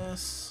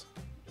this.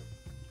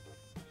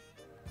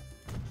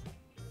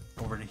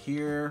 Over to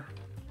here.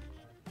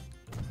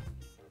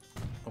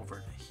 Over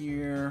to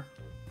here.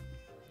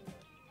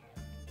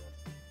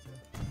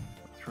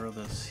 Throw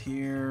this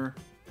here.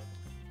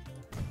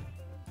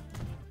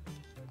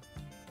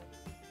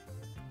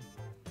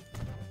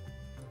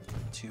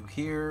 To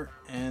here,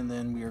 and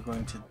then we are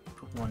going to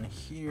put one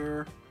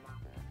here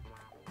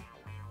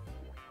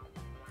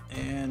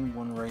and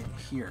one right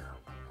here.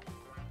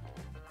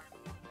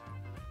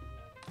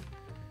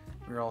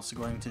 We're also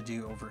going to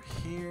do over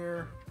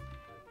here,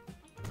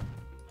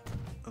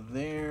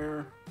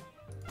 there,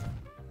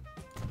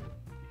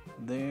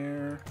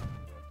 there,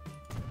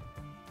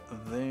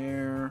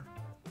 there,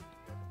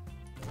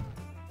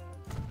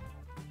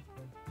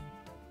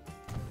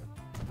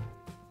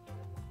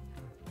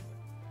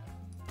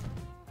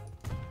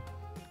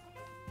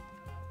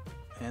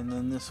 and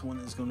then this one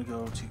is going to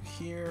go to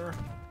here.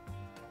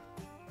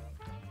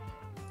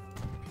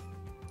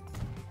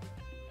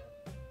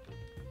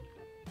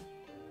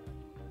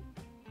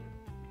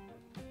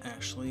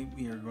 Actually,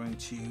 we are going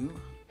to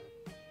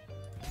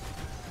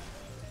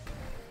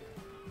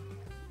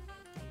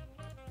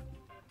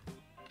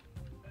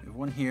have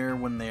one here,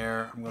 one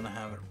there. I'm going to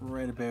have it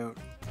right about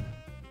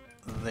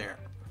there.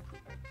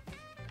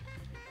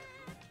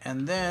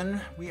 And then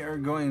we are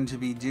going to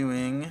be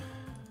doing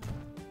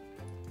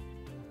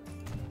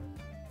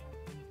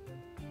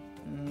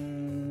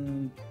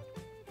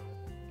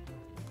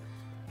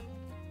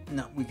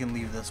no, we can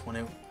leave this one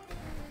out.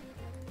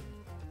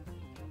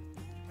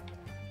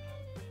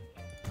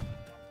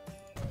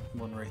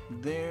 One right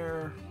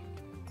there.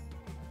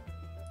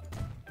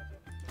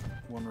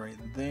 One right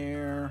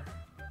there.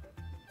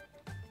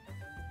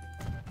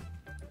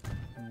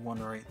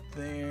 One right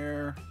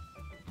there.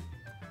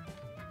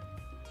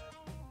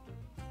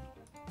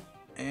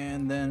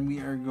 And then we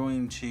are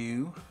going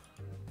to,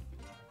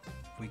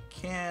 if we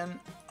can,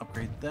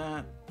 upgrade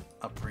that,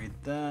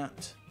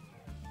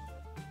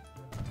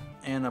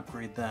 and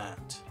upgrade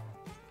that.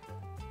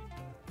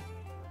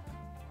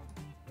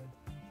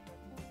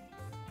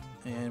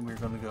 And we're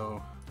going to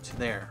go to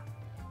there.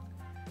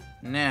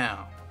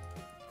 Now,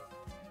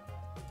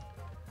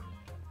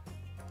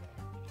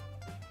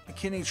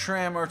 McKinney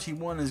Tram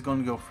RT1 is going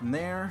to go from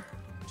there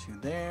to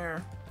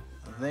there,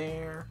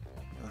 there,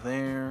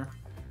 there,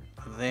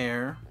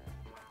 there.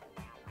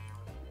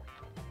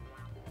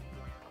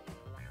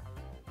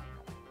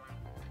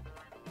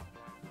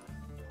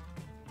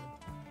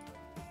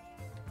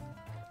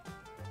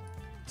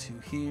 To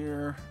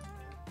here.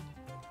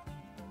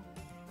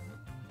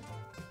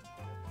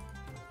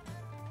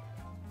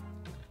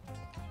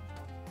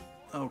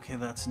 Okay,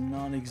 that's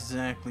not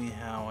exactly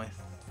how I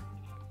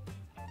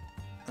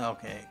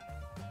okay.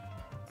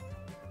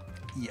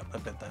 Yep, I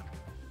bet that.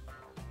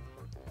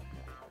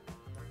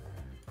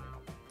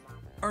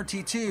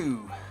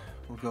 RT2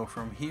 will go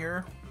from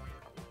here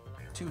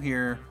to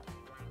here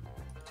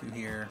to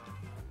here.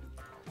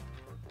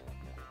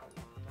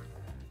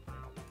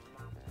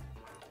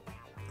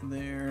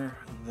 There,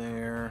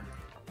 there,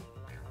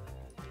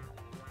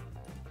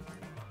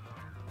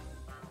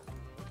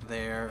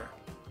 there,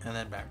 and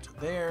then back to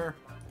there.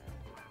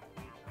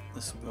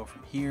 This will go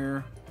from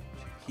here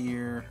to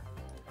here,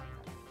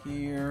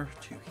 here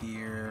to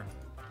here,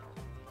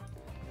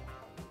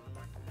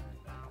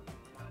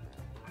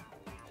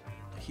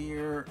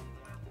 here,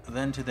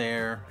 then to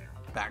there,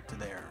 back to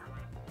there.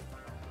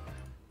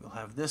 We'll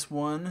have this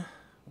one,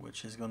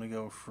 which is going to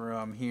go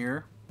from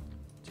here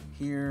to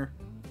here,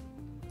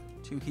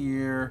 to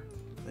here,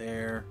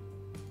 there,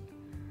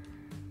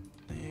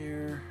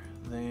 there,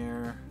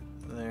 there,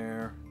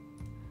 there,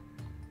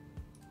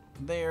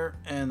 there,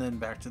 and then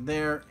back to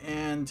there.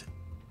 And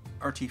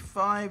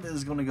RT5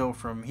 is going to go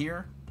from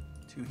here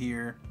to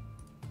here,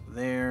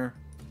 there,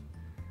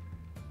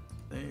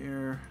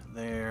 there,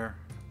 there,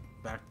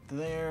 back to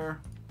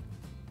there,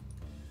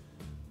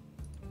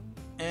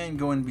 and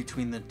go in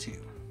between the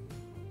two.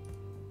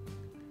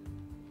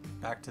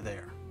 Back to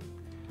there.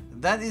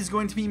 That is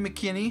going to be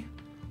McKinney.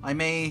 I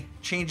may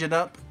change it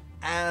up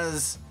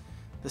as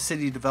the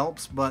city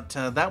develops, but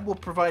that will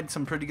provide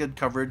some pretty good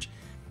coverage.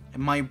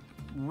 And my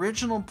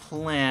original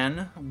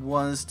plan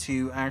was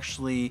to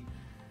actually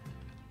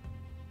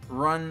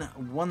run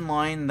one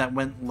line that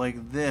went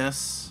like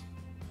this,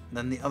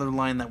 then the other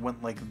line that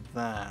went like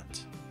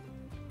that,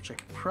 which I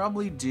could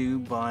probably do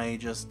by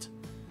just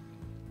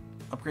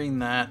upgrading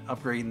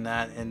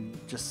that, and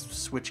just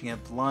switching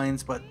up the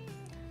lines. But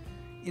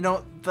you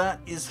know, that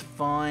is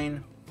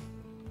fine.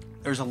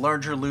 There's a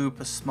larger loop,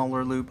 a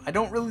smaller loop. I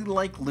don't really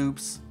like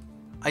loops.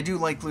 I do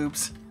like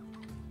loops.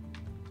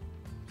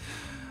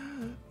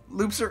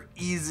 Loops are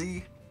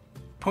easy.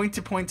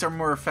 Point-to-points are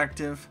more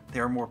effective. They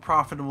are more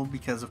profitable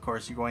because, of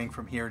course, you're going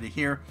from here to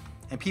here.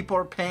 And people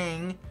are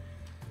paying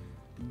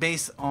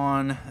based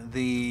on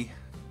the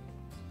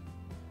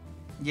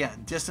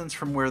distance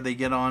from where they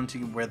get on to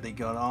where they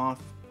got off,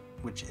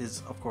 which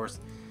is, of course,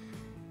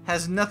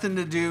 has nothing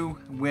to do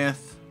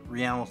with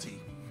reality.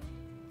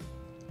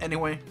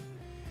 Anyway,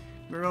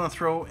 we're going to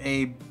throw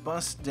a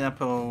bus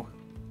depot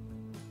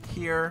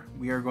here.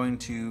 We are going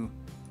to,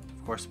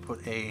 of course,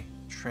 put a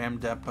tram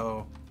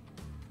depot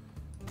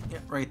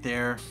right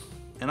there.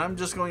 And I'm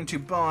just going to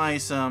buy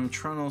some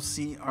Toronto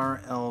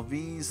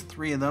CRLVs,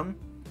 3 of them.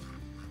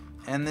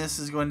 And this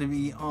is going to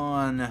be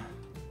on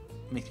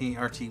McKinney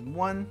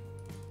RT1,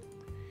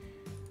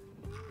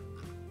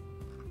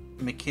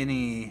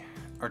 McKinney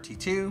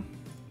RT2,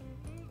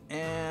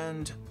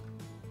 and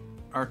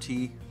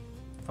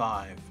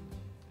RT5.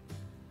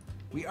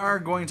 We are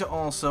going to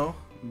also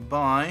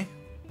buy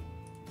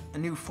a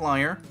new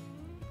flyer,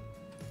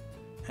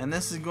 and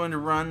this is going to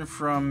run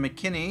from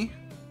McKinney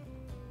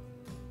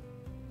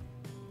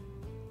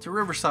to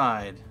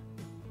Riverside.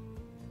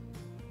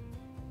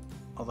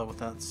 Although with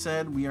that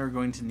said, we are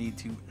going to need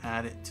to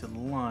add it to the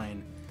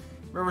line.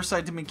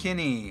 Riverside to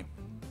McKinney.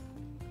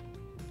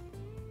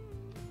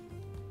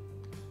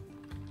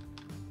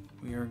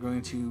 We are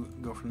going to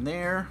go from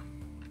there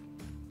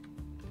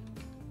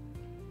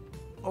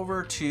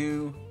over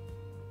to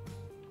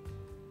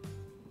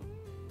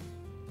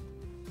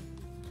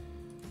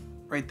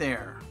right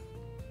there.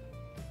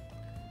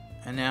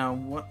 And now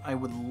what I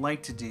would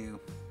like to do,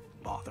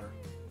 bother.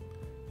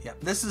 Yeah,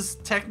 this is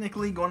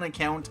technically going to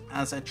count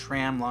as a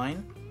tram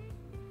line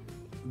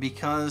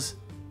because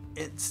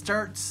it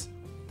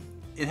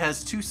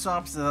has 2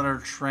 stops that are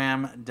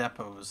tram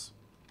depots,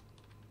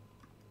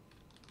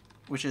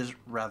 which is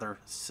rather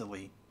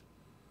silly.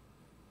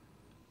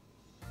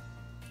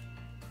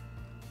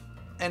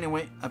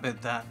 Anyway,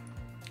 about that.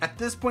 At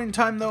this point in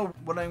time, though,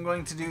 what I'm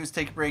going to do is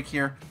take a break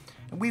here,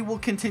 and we will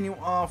continue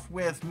off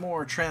with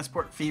more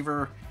Transport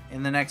Fever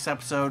in the next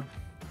episode.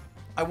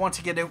 I want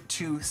to get out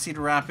to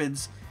Cedar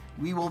Rapids.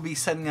 We will be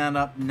setting that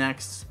up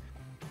next,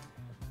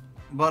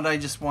 but I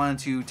just wanted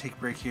to take a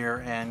break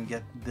here and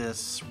get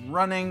this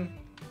running.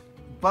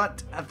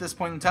 But at this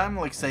point in time,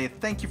 I'd like to say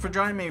thank you for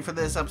joining me for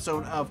this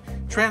episode of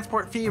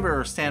Transport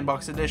Fever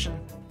Sandbox Edition.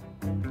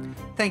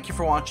 Thank you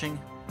for watching.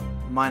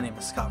 My name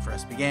is Scott for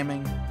SB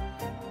Gaming,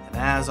 and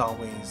as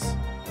always,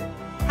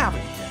 have a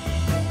good day.